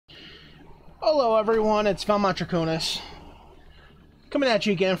Hello everyone, it's Valmatraconis. Coming at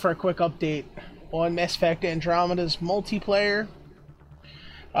you again for a quick update on Mass Effect Andromeda's multiplayer.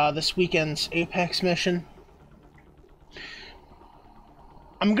 This weekend's Apex mission.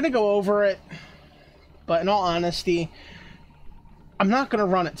 I'm gonna go over it, but in all honesty, I'm not gonna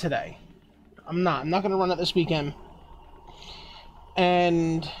run it today. I'm not gonna run it this weekend.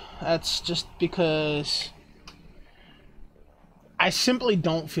 And that's just because I simply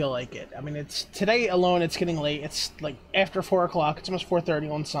don't feel like it. I mean, it's today alone, it's getting late. It's like after 4 o'clock. It's almost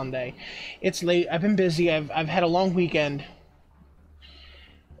 4:30 on Sunday. It's late. I've been busy. I've had a long weekend.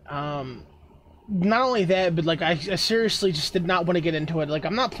 Not only that, but like I seriously just did not want to get into it. Like,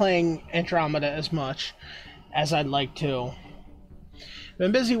 I'm not playing Andromeda as much as I'd like to. I've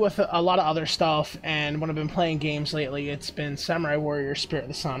been busy with a lot of other stuff, and when I've been playing games lately, it's been Samurai Warrior Spirit of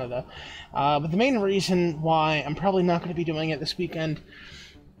the Sonata. But the main reason why I'm probably not going to be doing it this weekend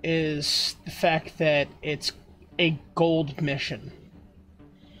is the fact that it's a gold mission.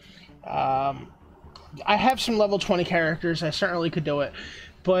 I have some level 20 characters. I certainly could do it,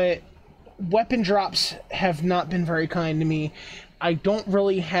 but weapon drops have not been very kind to me. I don't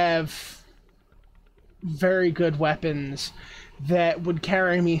really have very good weapons that would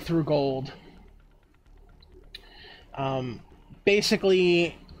carry me through gold.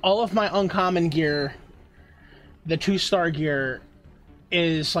 Basically, all of my uncommon gear, the 2-star gear,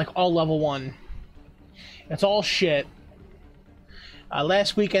 is like all level 1. It's all shit.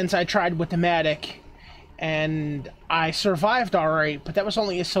 Last weekend I tried with the Matic, and I survived alright, but that was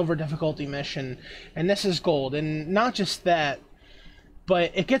only a silver difficulty mission, and this is gold. And not just that,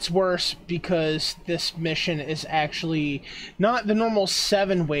 but it gets worse because this mission is actually not the normal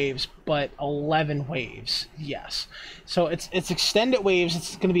 7 waves, but 11 waves. Yes. So it's extended waves.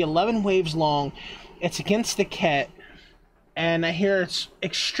 It's going to be 11 waves long. It's against the Kett, and I hear it's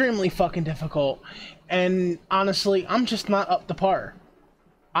extremely fucking difficult. And honestly, I'm just not up to par.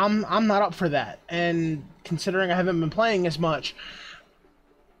 I'm not up for that. And considering I haven't been playing as much,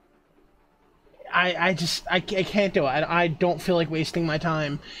 I can't do it. I don't feel like wasting my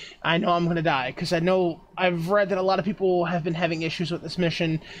time. I know I'm gonna die, because I know I've read that a lot of people have been having issues with this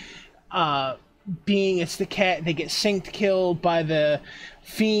mission. Being it's the Kett, they get synced, killed by the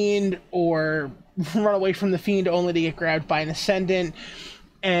Fiend, or run away from the Fiend only to get grabbed by an Ascendant.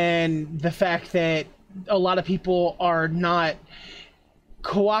 And the fact that a lot of people are not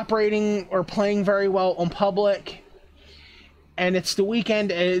cooperating or playing very well on public. And it's the weekend,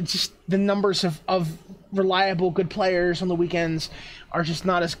 and it's just the numbers of reliable, good players on the weekends are just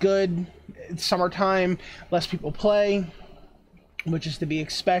not as good. It's summertime, less people play, which is to be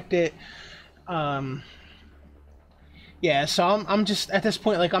expected. Yeah, so I'm just, at this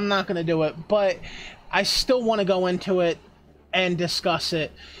point, like, I'm not going to do it, but I still want to go into it and discuss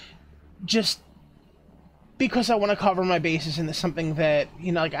it, just because I want to cover my bases into something that,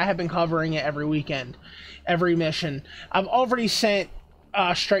 you know, like, I have been covering it every weekend, every mission. I've already sent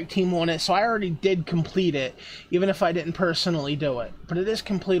a strike team on it, so I already did complete it, even if I didn't personally do it. But it is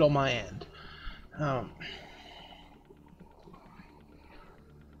complete on my end.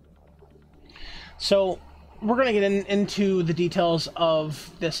 So, we're going to get into the details of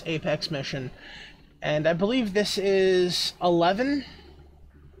this Apex mission. And I believe this is 11?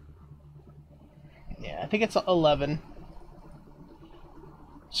 Yeah, I think it's 11.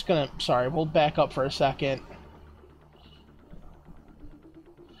 Just gonna, sorry, we'll back up for a second.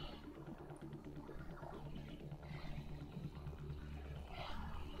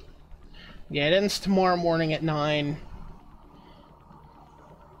 Yeah, it ends tomorrow morning at 9.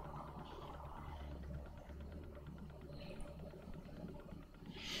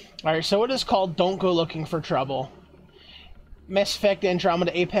 Alright, so it is called Don't Go Looking for Trouble. Mass Effect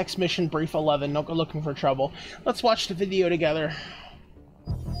Andromeda Apex Mission Brief 11. Don't go looking for trouble. Let's watch the video together.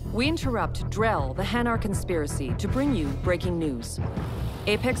 We interrupt Drell, the Hanar conspiracy, to bring you breaking news.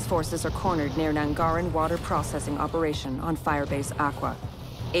 Apex forces are cornered near Nangaran water processing operation on Firebase Aqua.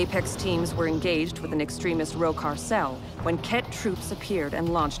 Apex teams were engaged with an extremist Rokar cell when Kett troops appeared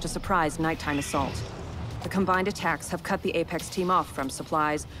and launched a surprise nighttime assault. The combined attacks have cut the Apex team off from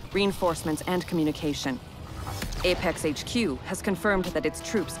supplies, reinforcements, and communication. Apex HQ has confirmed that its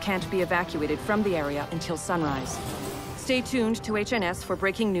troops can't be evacuated from the area until sunrise. Stay tuned to HNS for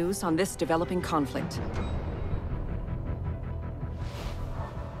breaking news on this developing conflict.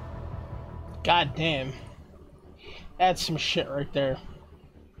 God damn. That's some shit right there.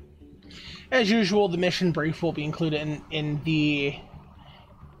 As usual, the mission brief will be included in the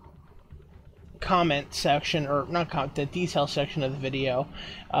comment section, or not comment, the detail section of the video.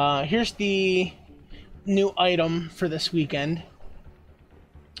 Here's the new item for this weekend.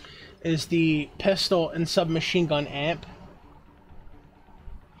 is the pistol and submachine gun amp.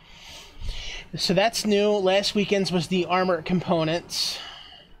 So that's new. Last weekend's was the armor components.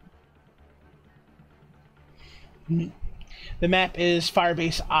 The map is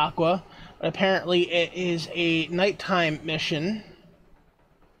Firebase Aqua, but apparently it is a nighttime mission.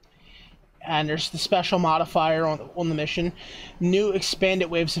 And there's the special modifier on the mission. New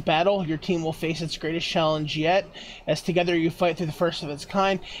expanded waves of battle. Your team will face its greatest challenge yet, as together you fight through the first of its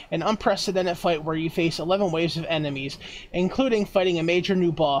kind, an unprecedented fight where you face 11 waves of enemies, including fighting a major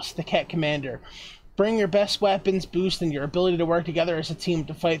new boss, the Kett Commander. Bring your best weapons, boost, and your ability to work together as a team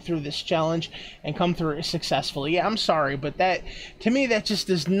to fight through this challenge and come through it successfully. Yeah, I'm sorry, but that, to me, that just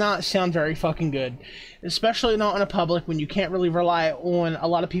does not sound very fucking good. Especially not in a public when you can't really rely on a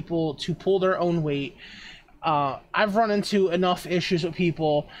lot of people to pull their own weight. I've run into enough issues with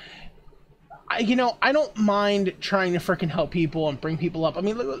people. I don't mind trying to freaking help people and bring people up. I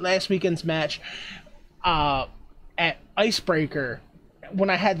mean, look at last weekend's match at Icebreaker. When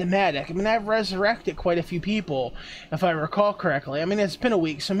I had the medic, I mean, I've resurrected quite a few people, if I recall correctly. I mean, it's been a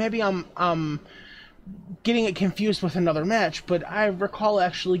week, so maybe I'm getting it confused with another match, but I recall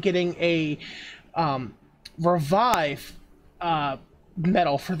actually getting a revive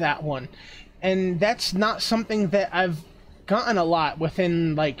medal for that one, and that's not something that I've gotten a lot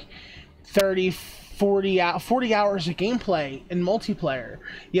within like 40 hours of gameplay in multiplayer.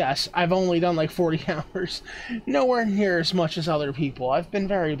 Yes, I've only done like 40 hours. Nowhere near as much as other people. I've been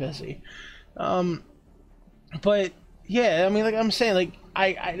very busy. But yeah, I mean, like I'm saying, like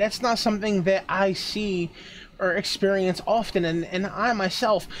I that's not something that I see or experience often, and I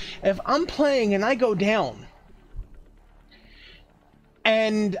myself, if I'm playing and I go down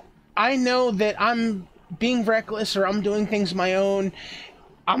and I know that I'm being reckless or I'm doing things my own,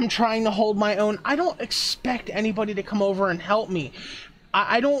 I'm trying to hold my own, I don't expect anybody to come over and help me.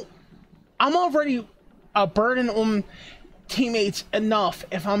 I'm already a burden on teammates enough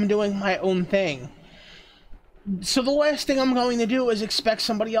if I'm doing my own thing. So the last thing I'm going to do is expect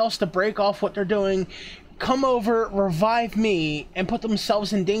somebody else to break off what they're doing, come over, revive me, and put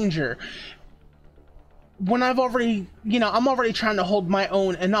themselves in danger. When I've already, I'm already trying to hold my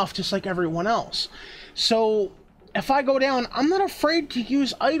own enough, just like everyone else. So if I go down, I'm not afraid to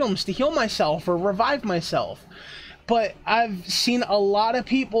use items to heal myself or revive myself. But I've seen a lot of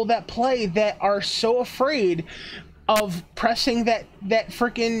people that play that are so afraid of pressing that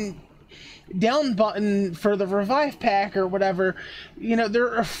freaking down button for the revive pack or whatever.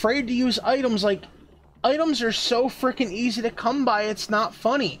 They're afraid to use items. Like, items are so freaking easy to come by, it's not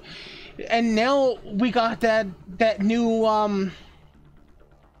funny. And now we got that new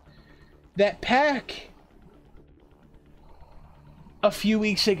that pack a few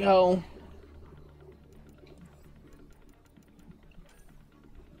weeks ago.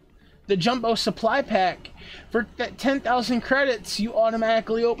 The jumbo supply pack. For that 10,000 credits, you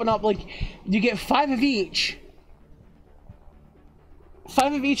automatically open up, like, you get 5 of each.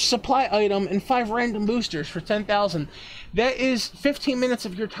 5 of each supply item and 5 random boosters for 10,000. That is 15 minutes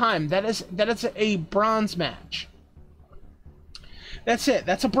of your time. That is a bronze match. That's it.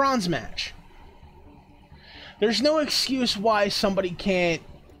 That's a bronze match. There's no excuse why somebody can't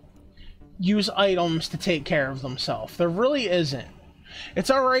use items to take care of themselves. There really isn't.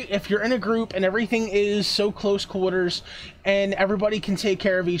 It's alright if you're in a group and everything is so close quarters and everybody can take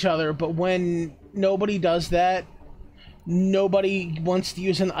care of each other, but when nobody does that, nobody wants to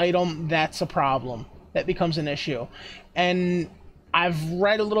use an item, that's a problem. That becomes an issue. And I've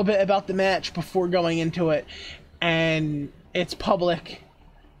read a little bit about the match before going into it, and it's public,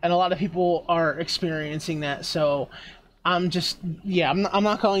 and a lot of people are experiencing that, so I'm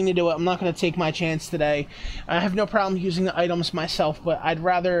not going to do it. I'm not going to take my chance today. I have no problem using the items myself, but I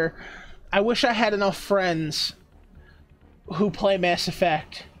wish I had enough friends who play Mass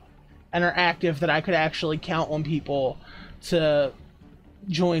Effect and are active that I could actually count on people to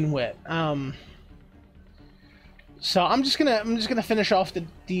join with. So I'm just gonna finish off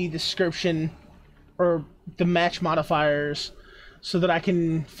the description or the match modifiers so that I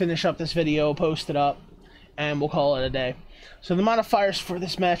can finish up this video, post it up, and we'll call it a day. So the modifiers for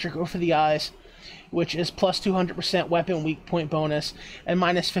this match are Go for the Eyes, which is plus 200% weapon weak point bonus and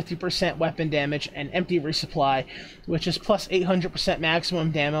minus 50% weapon damage, and Empty Resupply, which is plus 800%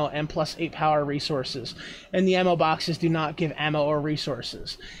 maximum ammo and plus 8 power resources. And the ammo boxes do not give ammo or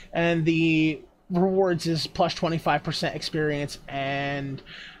resources. And the rewards is plus 25% experience and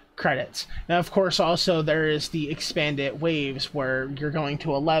credits. Now, of course, also there is the expanded waves where you're going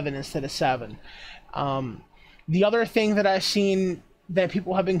to 11 instead of 7. The other thing that I've seen that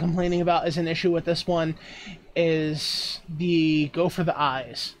people have been complaining about as an issue with this one is the Go for the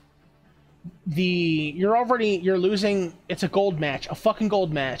Eyes. you're losing. It's a gold match, a fucking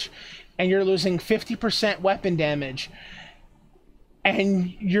gold match, and you're losing 50% weapon damage,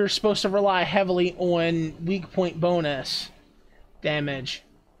 and you're supposed to rely heavily on weak point bonus damage.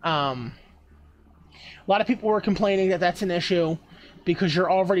 A lot of people were complaining that that's an issue because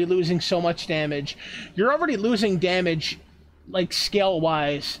you're already losing so much damage. You're already losing damage, like,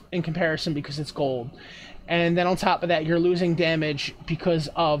 scale-wise in comparison because it's gold. And then on top of that, you're losing damage because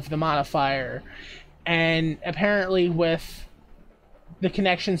of the modifier. And apparently with the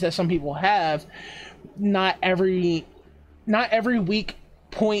connections that some people have, not every weak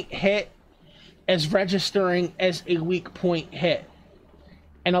point hit is registering as a weak point hit.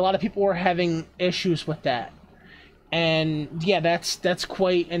 And a lot of people were having issues with that. And yeah, that's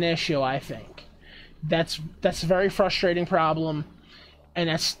quite an issue, I think. That's a very frustrating problem, and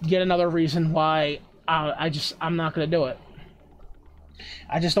that's yet another reason why I'm not going to do it.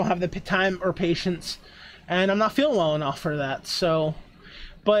 I just don't have the time or patience, and I'm not feeling well enough for that. So,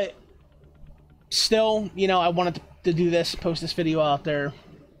 but still, you know, I wanted to do this, post this video out there,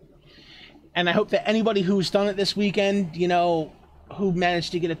 and I hope that anybody who's done it this weekend, you know, who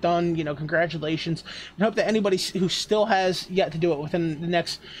managed to get it done, you know, congratulations. And I hope that anybody who still has yet to do it within the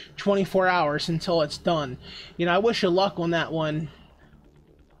next 24 hours until it's done, you know, I wish you luck on that one.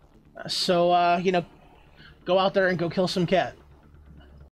 So, you know, go out there and go kill some Kett.